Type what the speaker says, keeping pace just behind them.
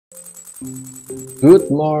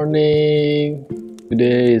Good morning.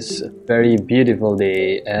 Today is a very beautiful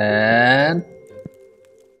day and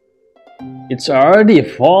it's already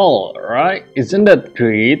fall, right? Isn't that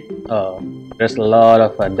great? There's a lot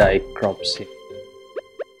of dye crops here.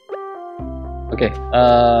 Okay,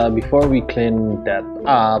 before we clean that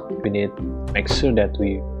up, we need to make sure that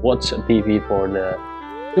we watch TV for the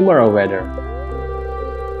tomorrow weather.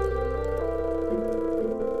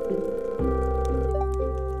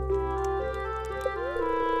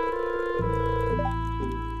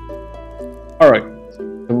 Alright,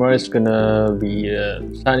 tomorrow is gonna be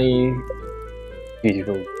sunny,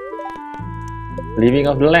 beautiful, living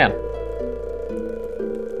of the land.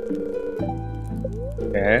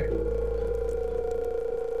 Okay.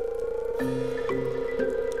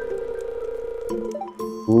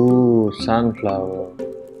 Ooh, sunflower.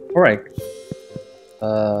 Alright.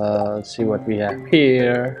 Let's see what we have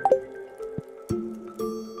here.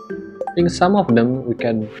 I think some of them we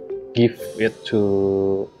can give it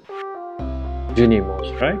to Junimos,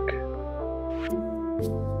 right?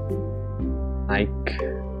 Nike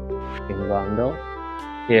in bundle.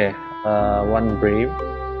 Yeah, one brave.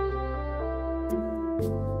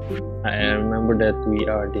 I remember that we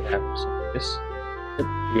already have some of this.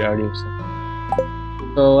 We already have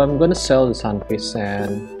some. So I'm gonna sell the sunfish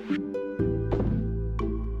and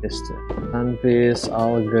this sunfish,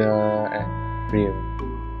 alga, and brave.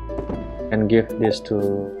 And give this to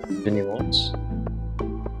Junimos.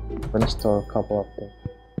 I'm gonna store a couple of them.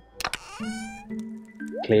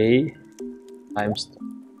 Clay,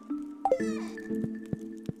 limestone.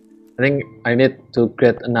 I think I need to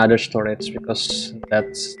create another storage because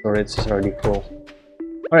that storage is already full.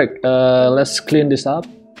 Alright, let's clean this up.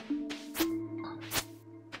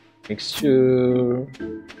 Make sure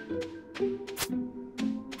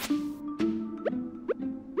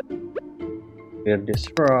clear this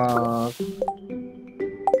rock.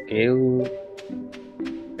 Okay.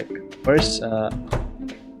 First,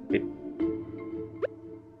 wait.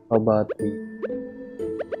 How about we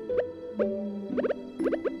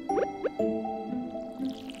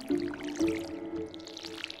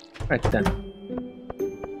right then?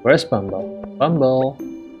 Where's Bumble? Bumble,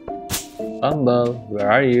 Bumble, where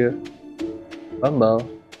are you? Bumble,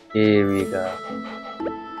 here we go.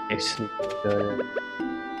 Actually, good.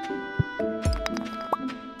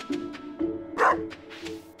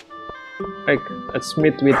 Right, let's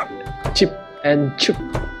meet with Chip and Chup.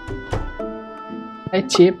 Hi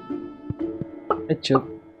Chip. Hi Chup.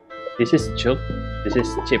 This is Chup. This is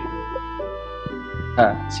Chip.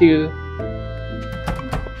 See you.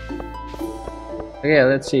 Okay,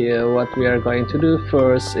 let's see what we are going to do.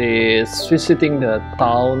 First is visiting the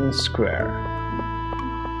town square.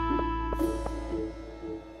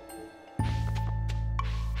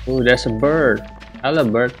 Oh, there's a bird. Hello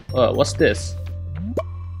bird. Oh, what's this?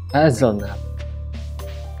 Hazelnut.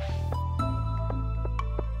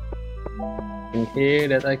 In here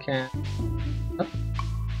that I can. Oh.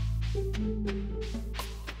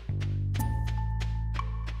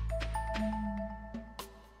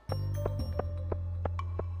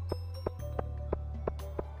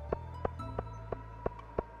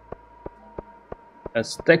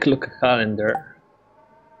 Let's take a look at calendar.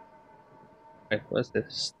 Wait, what's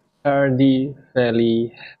this? Stardew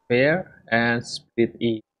Valley Fair and Split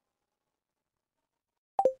E.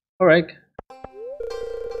 Alright.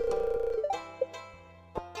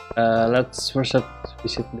 Let's first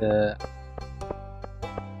visit the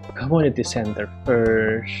community center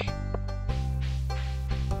first.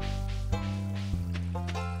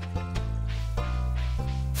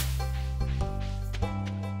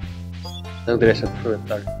 So there's a fruit.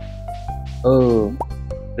 Oh,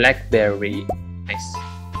 blackberry. Nice.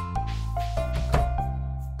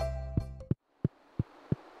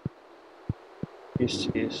 This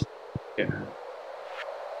is here.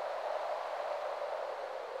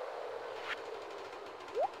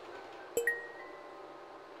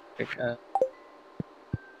 Okay.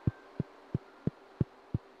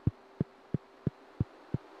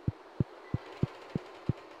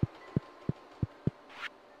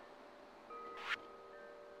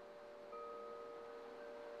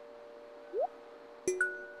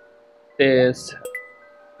 This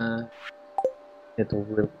it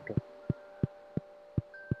will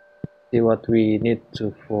see what we need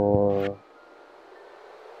to for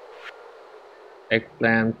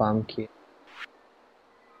eggplant, pumpkin.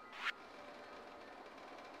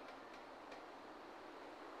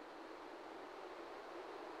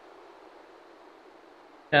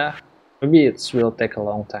 Yeah, maybe it will take a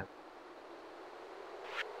long time.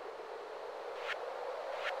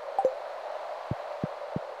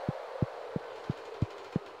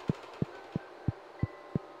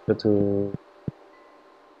 go to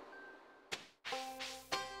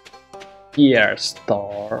gear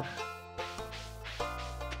store.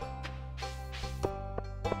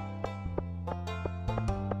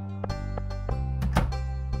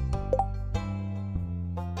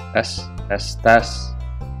 Test.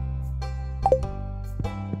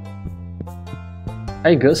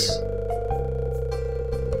 Hi Gus.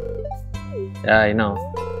 Yeah, I know.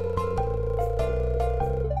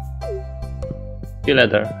 See you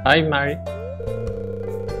later. Hi Mari.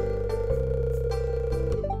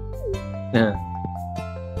 Yeah.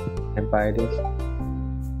 I buy this.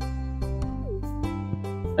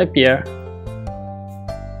 Hi Pierre.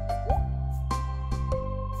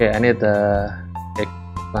 Okay, I need the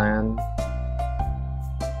eggplant.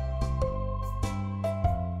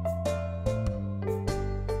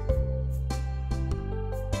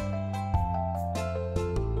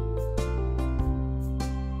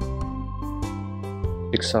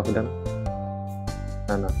 Six of them.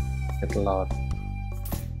 No, it's a lot.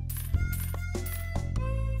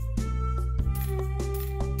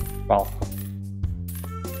 Wow.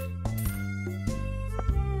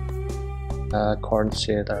 Corn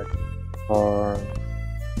seed for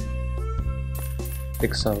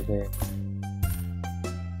 6 of them.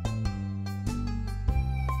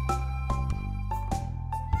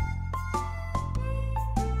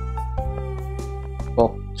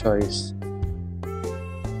 Bok choice.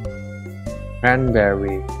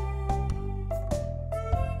 Cranberry.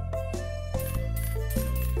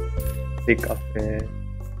 Pick of it.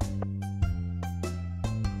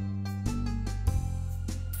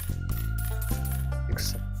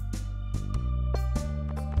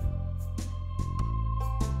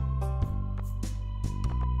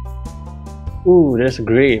 Ooh, there's a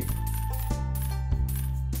grape.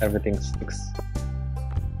 Everything sticks.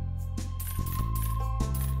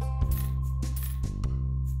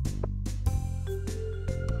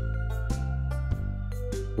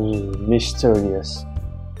 Ooh, mysterious.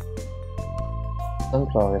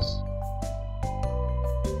 Sunflowers.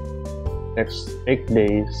 Next 8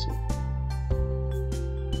 days.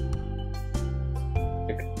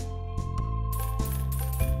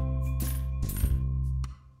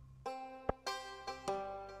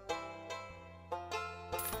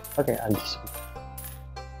 Okay, I'll just...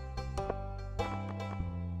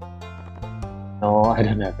 No, I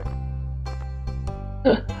don't have it.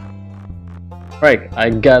 Right,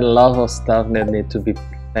 I got a lot of stuff that need to be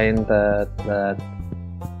painted, but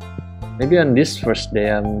maybe on this first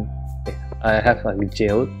day I have a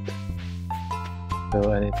geode,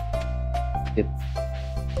 so I need it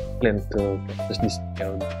clean to process this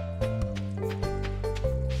geode.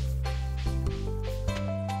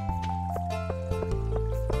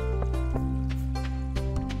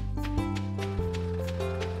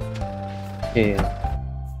 Okay,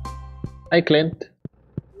 hi Clint.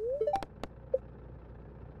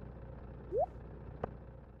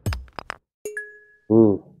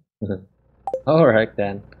 Ooh. Alright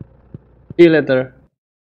then. See you later.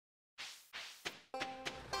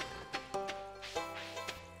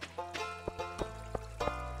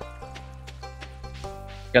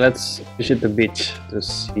 Okay, let's visit the beach to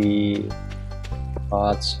see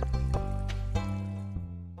spots.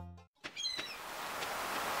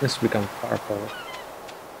 This become purple.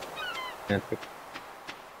 Epic.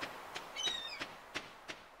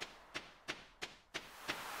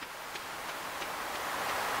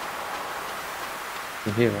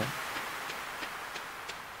 Here, right?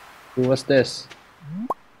 Who was this?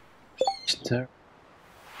 Oyster.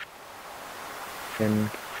 Can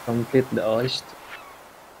complete the oyster.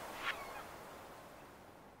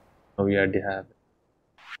 Oh, we already have it.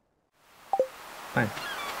 Fine.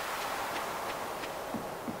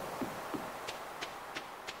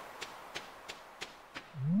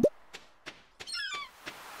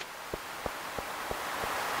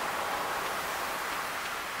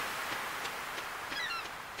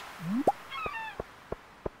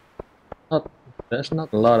 There's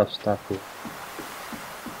not a lot of stuff here.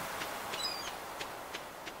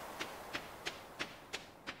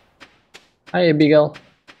 Hi Abigail.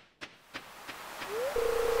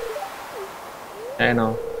 I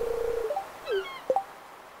know.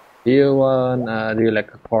 Do you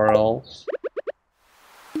like corals?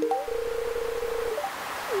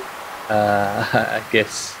 I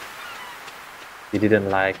guess you didn't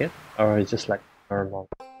like it, or it's just like normal.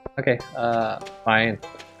 Okay, fine.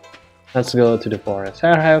 Let's go to the forest.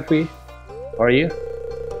 How happy? How are you?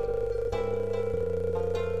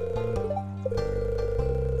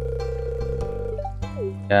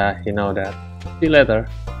 Yeah, you know that. See you later.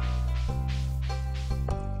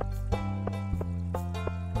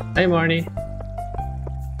 Hi Marnie.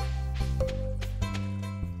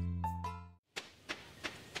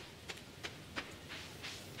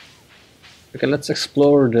 Okay, let's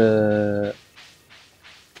explore the...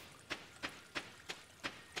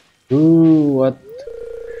 Ooh, what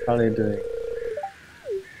are you doing?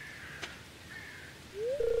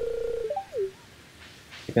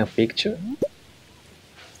 Taking a picture?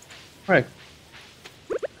 Right.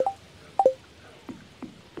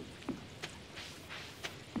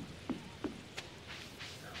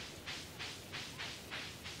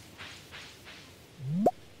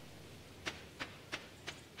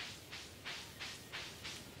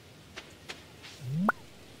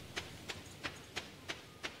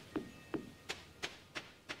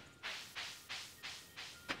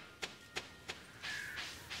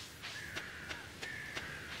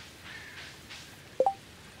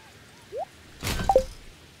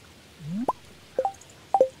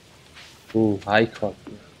 Ooh, high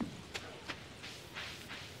coffee.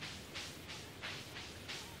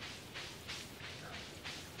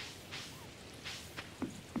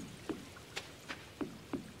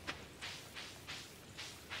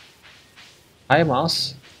 Hi,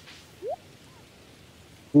 mouse.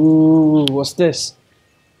 Ooh, what's this?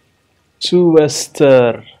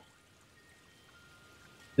 Wester.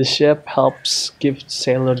 The chef helps give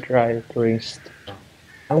sailor dry drinks.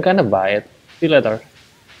 I'm gonna buy it. See you later.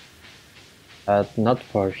 But not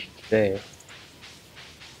for today.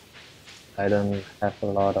 I don't have a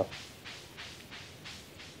lot of...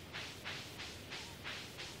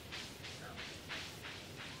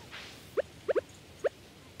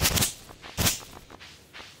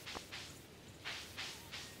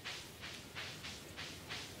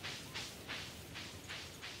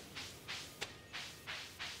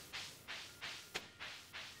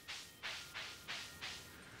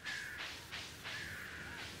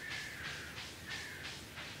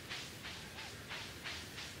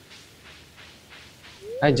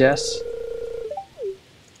 Hi, Jess.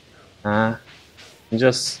 I'm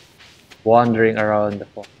just wandering around the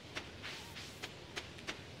forest.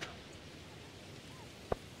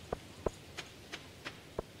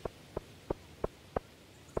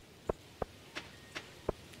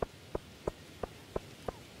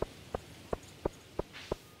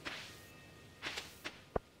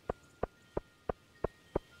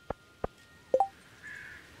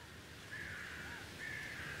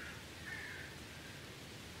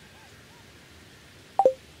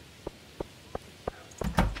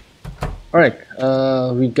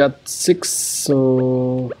 Alright, we got 6,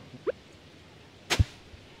 so...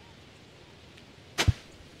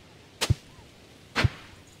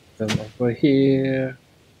 Come over here.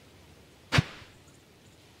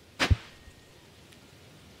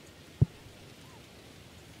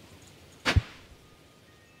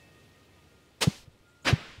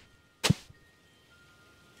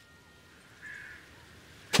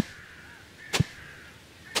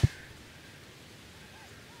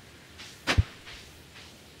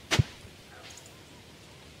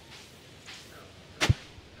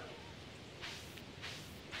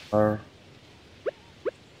 Or...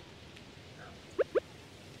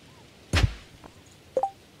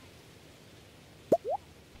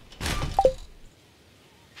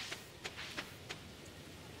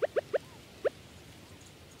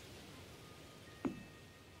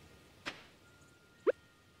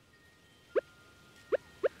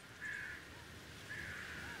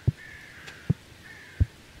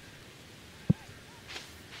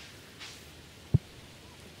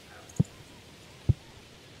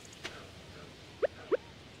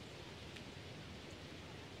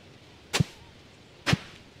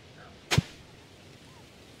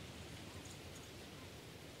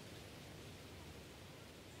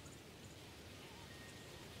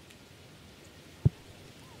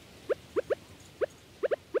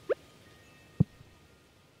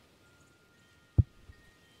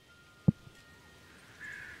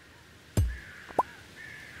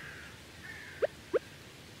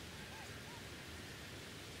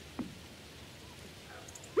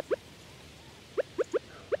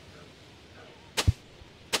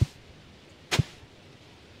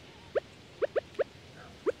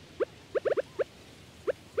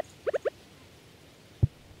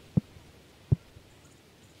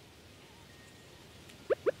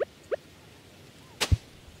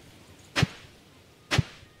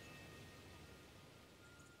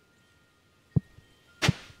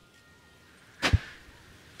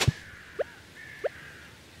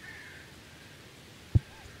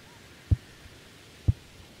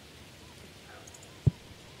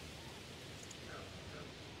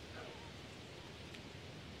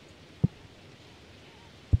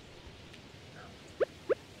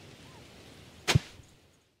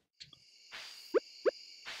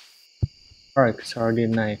 Alright, sorry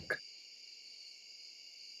naik.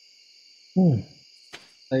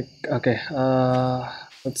 Like, okay,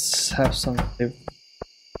 let's have some tip.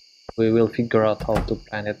 We will figure out how to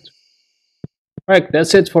plan it. Alright,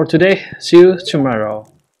 that's it for today. See you tomorrow.